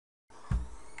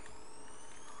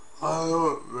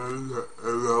Hallo mensen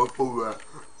en welkom bij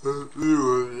een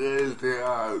nieuwe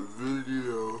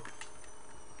GTA-video.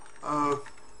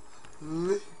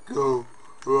 Nico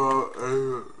wil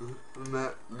even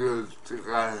met de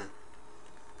trein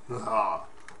gaan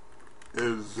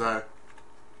in zijn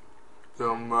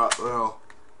maar wel.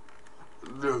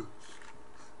 Dus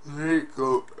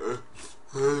Nico is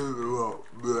helemaal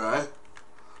blij.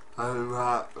 Hij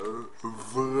maakt een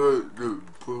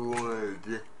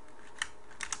vreugdeprojectje.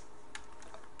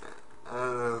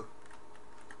 En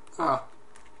ja,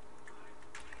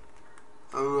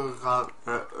 en we gaan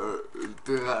met de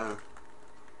trein.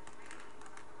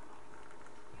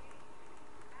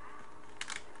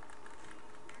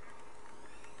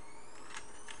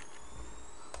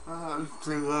 Het is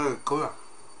leuk hoor.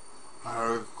 Maar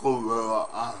het komt wel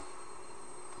aan.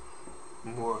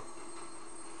 Mooi.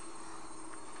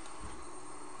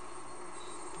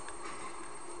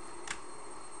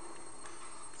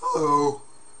 Hallo.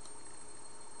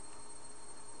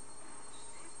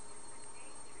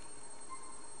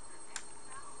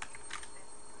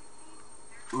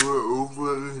 We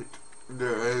hoeven niet de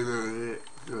hele rit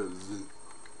te zien.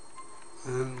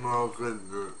 Helemaal geen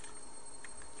nut.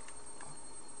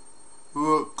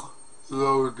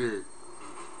 Loading.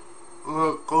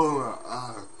 We komen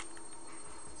aan.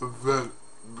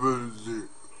 Ventmuziek.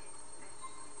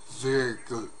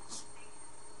 Cirkels.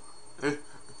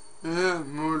 Hier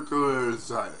moeten we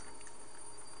zijn.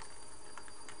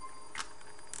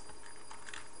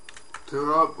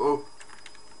 Trap op.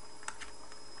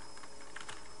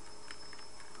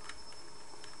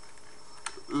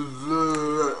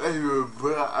 Zullen we even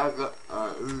vragen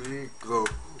aan Nico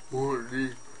hoe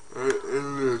die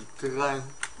in de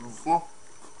trein vond?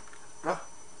 Ja.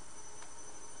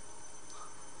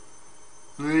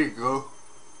 Nico,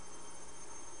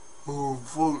 hoe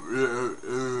vond je het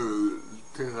in de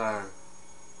trein?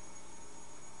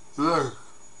 Leuk.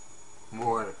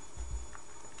 Mooi.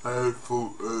 Hij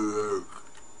vond het leuk.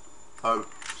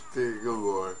 Hartstikke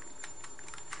mooi.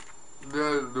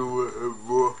 Daar doen we het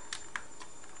voor.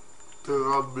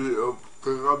 Trapje op,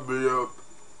 trapje op.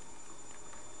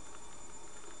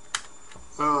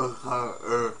 En we gaan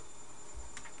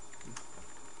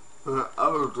een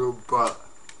auto pakken.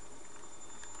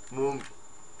 Mom.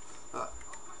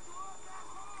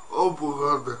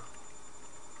 Oprukken.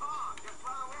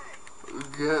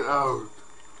 Get out.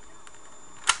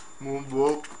 Mom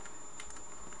op.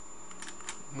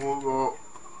 Mom op.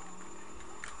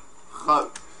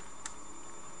 Gat.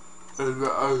 En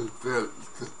de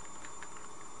uitvesten.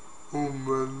 Hoe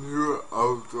mijn nieuwe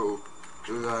auto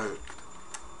rijdt.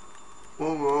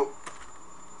 Kom op.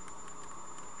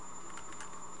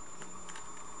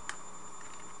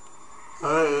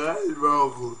 Hij rijdt wel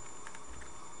goed.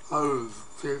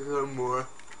 Hartstikke mooi.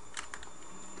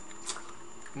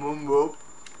 Kom op.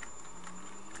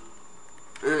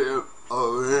 Ik heb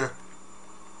alweer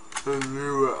een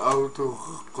nieuwe auto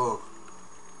gekocht.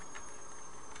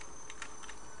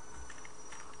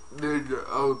 Deze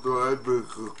auto heb ik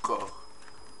gekocht.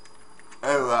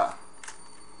 En waar?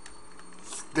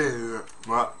 Stelen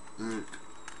maar niet.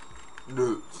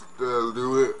 Dus stel je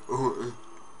weer.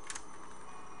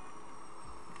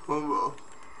 Kom op.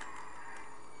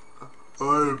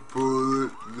 Hoi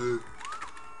politie.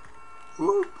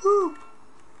 Woep woep.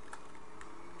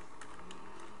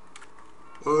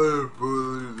 Hoi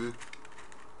politie.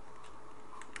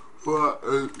 Wat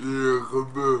is hier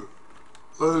gebeurd?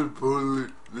 Hoi politie.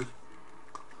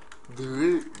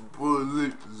 3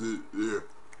 politie hier.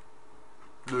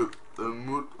 Dus er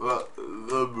moet wat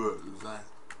gebeurd zijn.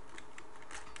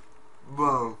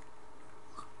 Bam.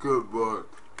 Kapot.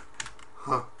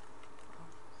 Ha.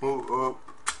 Hou op.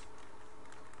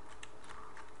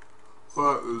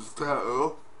 Wat is dat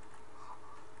op?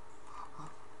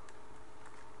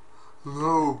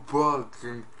 No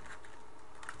parking.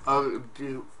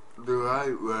 Actief de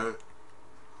rijweg.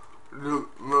 Dus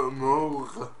we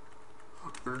mogen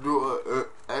door het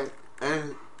echt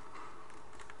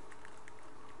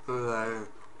rijden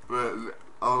met de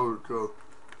auto.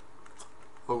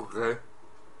 Oké.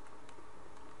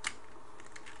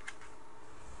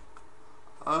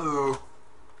 Hallo.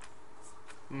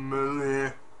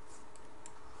 Meneer.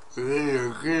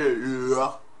 Reageer u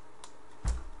wel?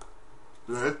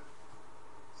 Nee?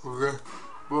 Oké.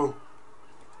 Boom.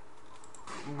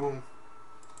 Boom.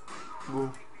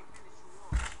 Boom.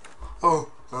 Oh,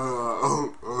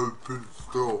 een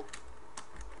pistool.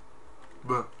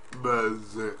 Bij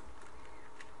zich.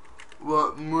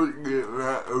 Wat moet je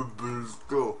met een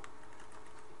pistool?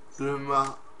 Je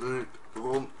mag niet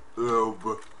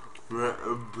rondlopen met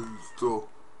een pistool.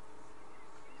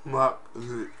 Mag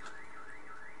niet.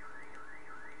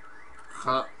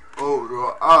 gaat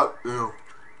over auto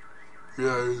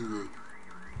rijden.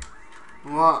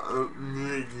 Maar een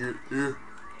beetje is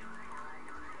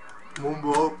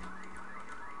mond op.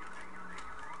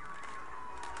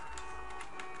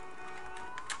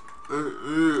 En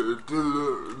hier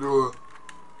tussendoor.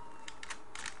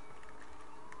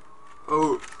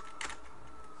 Oh,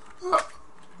 ja,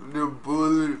 de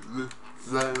politie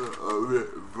zijn we alweer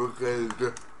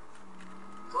vergeten.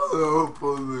 Hallo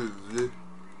politie.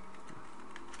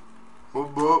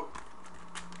 Mop op.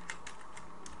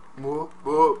 Mop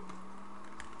op.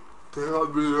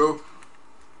 Trap je op.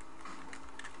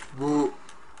 Boe.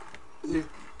 Ik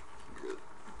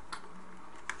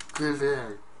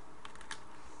krijg.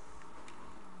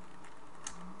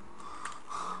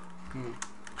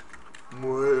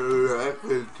 Mooi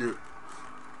lekkertje.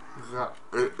 Ga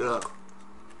ik dat.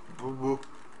 Boe.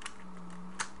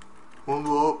 Mop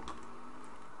op.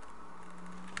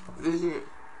 Ik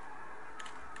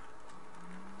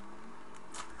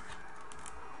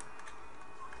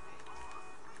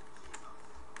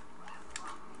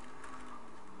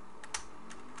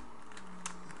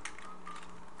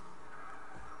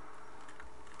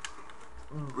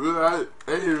blijf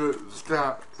even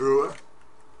staan hoor.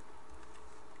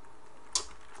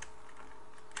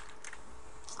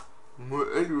 Moet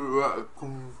even wat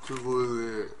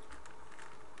controleren.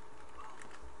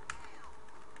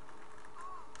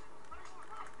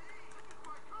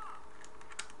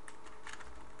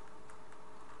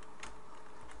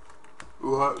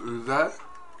 Wat is dat?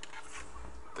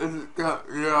 Is dat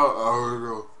jouw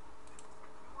auto?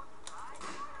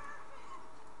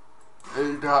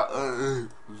 Is dat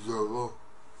een zo?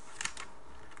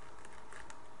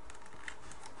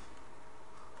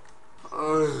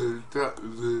 Oh, is dat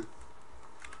ze?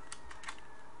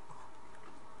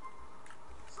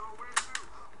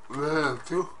 Waar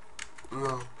toe?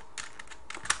 Nou,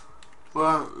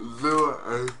 waar zo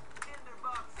een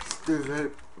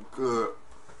stripclub?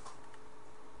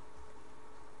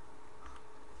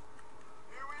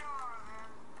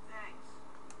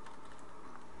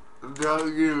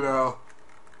 Dankjewel.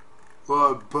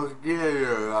 Wat parkeer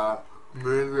je daar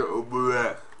midden op de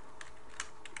weg?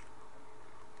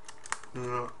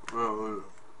 Ja, nou,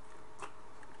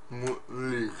 moet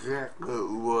niet gekker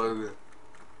worden.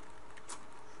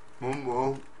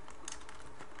 Mama,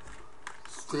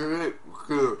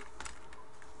 stripclub.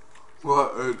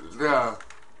 Wat is dat?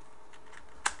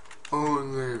 Oh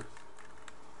nee.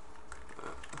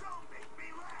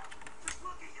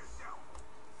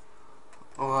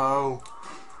 Wauw.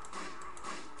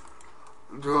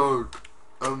 Dood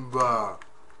en baar.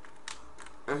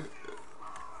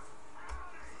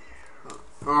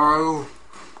 Wauw.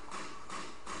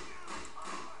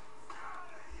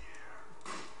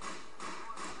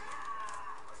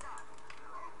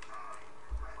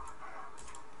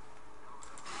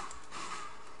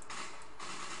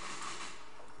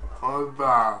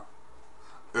 Baar.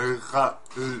 Ik ga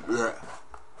niet weg.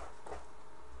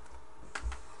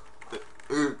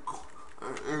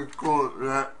 Ik kon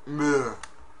niet meer.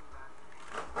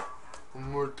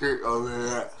 Moet ik alweer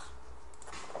weg.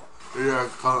 Ja,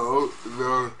 ik ga ook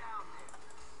doen.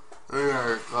 Ja,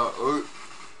 ik ga ook.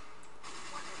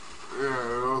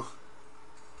 Ja, ook.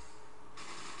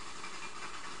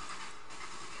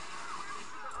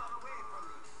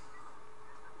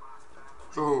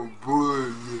 Zo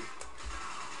boeiend.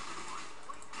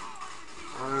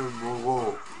 En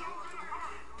morol.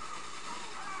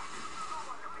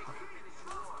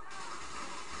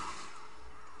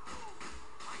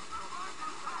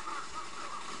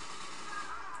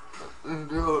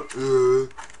 Dat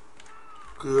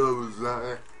kunnen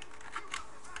zijn.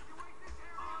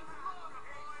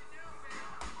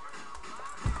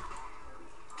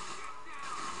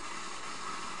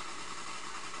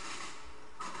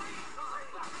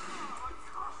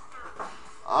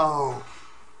 Oh,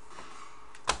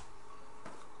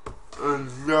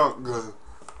 een zakken.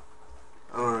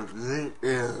 Oh, niet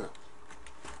eerder.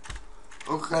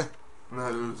 Oké,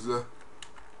 mensen.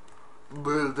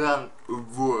 Bedankt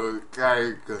voor het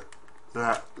kijken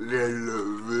naar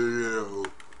deze video.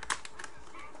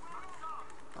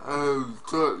 En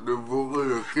tot de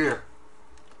volgende keer.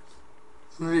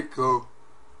 Nico,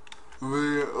 wil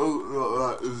je ook nog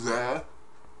wat zeggen?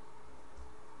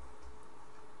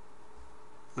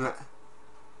 Nee.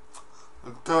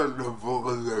 Tot de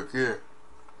volgende keer.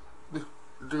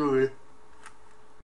 Doei.